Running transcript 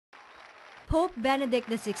Pope Benedict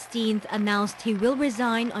XVI announced he will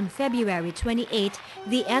resign on February 28,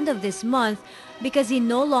 the end of this month, because he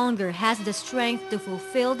no longer has the strength to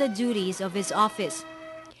fulfill the duties of his office.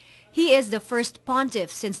 He is the first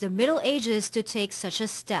pontiff since the Middle Ages to take such a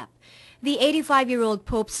step. The 85-year-old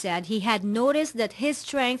Pope said he had noticed that his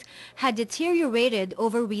strength had deteriorated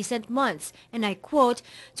over recent months, and I quote,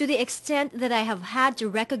 "to the extent that I have had to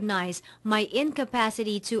recognize my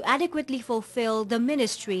incapacity to adequately fulfill the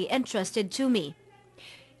ministry entrusted to me."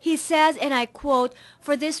 He says, and I quote,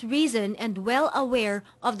 "For this reason, and well aware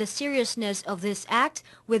of the seriousness of this act,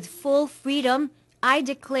 with full freedom, I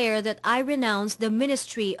declare that I renounce the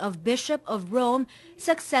ministry of Bishop of Rome,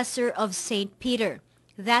 successor of St. Peter."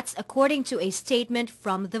 That's according to a statement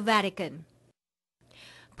from the Vatican.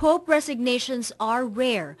 Pope resignations are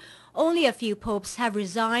rare. Only a few popes have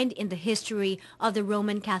resigned in the history of the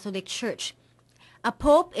Roman Catholic Church. A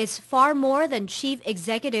pope is far more than chief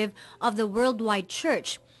executive of the worldwide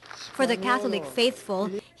church. For the Catholic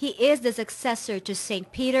faithful, he is the successor to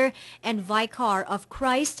St. Peter and vicar of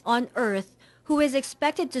Christ on earth, who is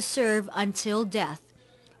expected to serve until death.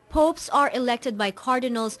 Popes are elected by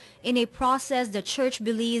cardinals in a process the Church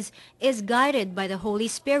believes is guided by the Holy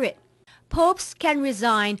Spirit. Popes can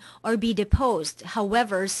resign or be deposed.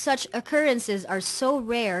 However, such occurrences are so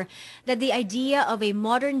rare that the idea of a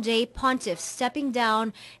modern-day pontiff stepping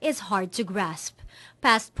down is hard to grasp.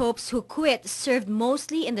 Past popes who quit served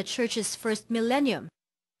mostly in the Church's first millennium.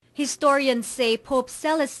 Historians say Pope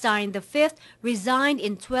Celestine V resigned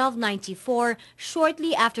in 1294,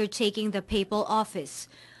 shortly after taking the papal office.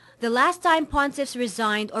 The last time pontiffs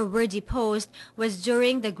resigned or were deposed was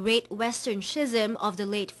during the Great Western Schism of the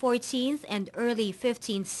late 14th and early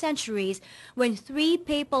 15th centuries, when three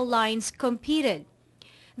papal lines competed.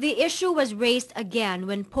 The issue was raised again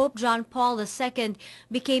when Pope John Paul II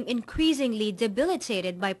became increasingly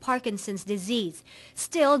debilitated by Parkinson's disease.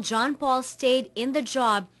 Still, John Paul stayed in the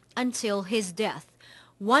job until his death.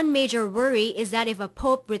 One major worry is that if a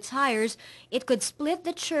pope retires, it could split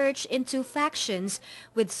the church into factions,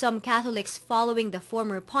 with some Catholics following the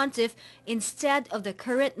former pontiff instead of the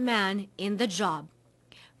current man in the job.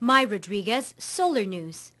 Mai Rodriguez, Solar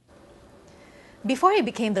News. Before he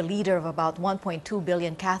became the leader of about 1.2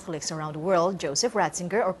 billion Catholics around the world, Joseph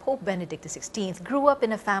Ratzinger, or Pope Benedict XVI, grew up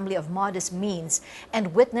in a family of modest means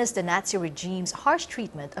and witnessed the Nazi regime's harsh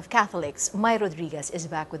treatment of Catholics. Mai Rodriguez is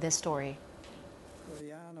back with this story.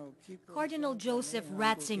 Cardinal Joseph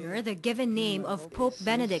Ratzinger, the given name of Pope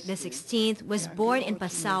Benedict XVI, was born in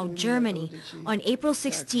Passau, Germany on April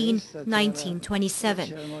 16,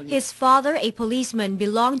 1927. His father, a policeman,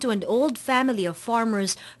 belonged to an old family of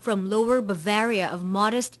farmers from Lower Bavaria of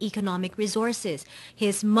modest economic resources.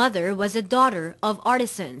 His mother was a daughter of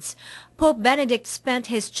artisans. Pope Benedict spent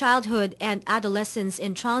his childhood and adolescence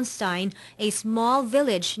in Traunstein, a small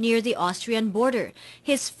village near the Austrian border.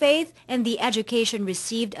 His faith and the education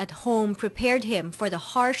received at home prepared him for the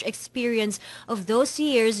harsh experience of those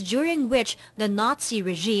years during which the Nazi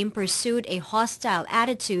regime pursued a hostile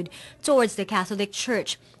attitude towards the Catholic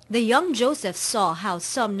Church. The young Joseph saw how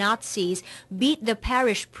some Nazis beat the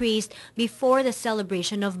parish priest before the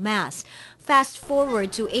celebration of Mass. Fast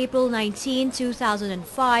forward to April 19,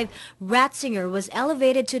 2005, Ratzinger was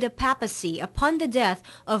elevated to the papacy upon the death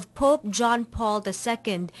of Pope John Paul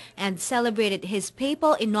II and celebrated his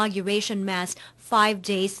papal inauguration Mass 5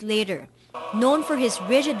 days later. Known for his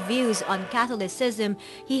rigid views on Catholicism,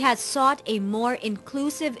 he has sought a more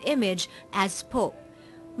inclusive image as Pope.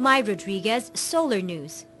 Mai Rodriguez, Solar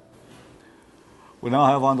News. We now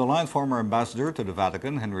have on the line former ambassador to the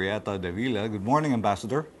Vatican, Henrietta Davila. Good morning,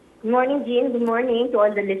 Ambassador. Good morning, Jean. Good morning to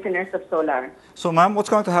all the listeners of Solar. So, ma'am, what's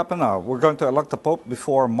going to happen now? We're going to elect the Pope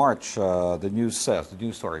before March, the news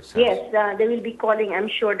story says. Yes, they will be calling. I'm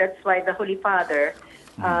sure that's why the Holy Father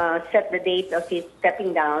set the date of his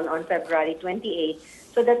stepping down on February 28,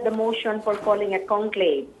 so that the motion for calling a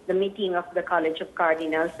conclave, the meeting of the College of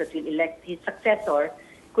Cardinals that will elect his successor,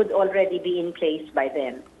 could already be in place by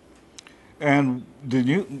then. And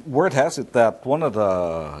the word has it that one of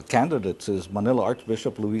the candidates is Manila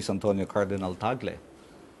Archbishop Luis Antonio Cardinal Tagle.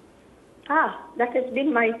 That has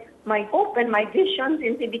been my hope and my vision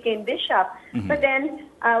since he became bishop. But then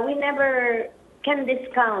we never can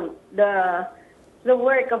discount the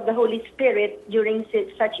work of the Holy Spirit during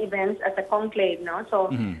such events as a conclave. No? So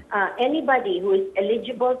anybody who is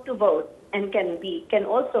eligible to vote and can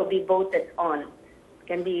also be voted on,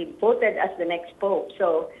 can be voted as the next pope.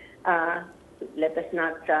 So let us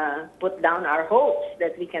not put down our hopes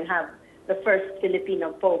that we can have the first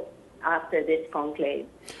Filipino pope after this conclave.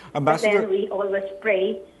 Ambassador, but then we always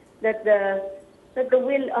pray that the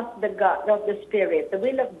will of the Spirit, the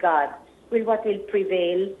will of God, what will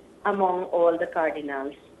prevail among all the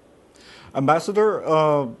cardinals. Ambassador,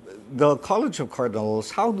 the College of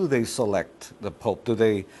Cardinals, how do they select the Pope? Do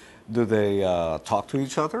they talk to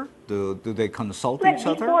each other? Do they consult each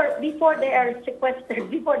other? Before they are sequestered,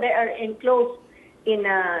 before they are enclosed in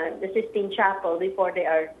the Sistine Chapel, before they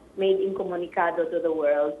are made incommunicado to the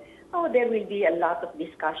world, there will be a lot of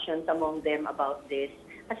discussions among them about this,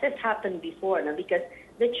 as has happened before, no? Because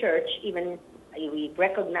the Church, even we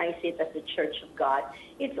recognize it as the Church of God,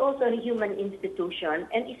 it's also a human institution,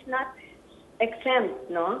 and it's not exempt,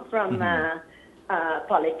 no, from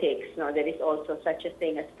politics. No, there is also such a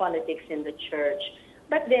thing as politics in the Church.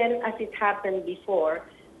 But then, as it happened before,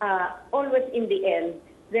 always in the end,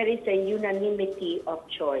 there is a unanimity of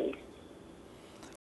choice.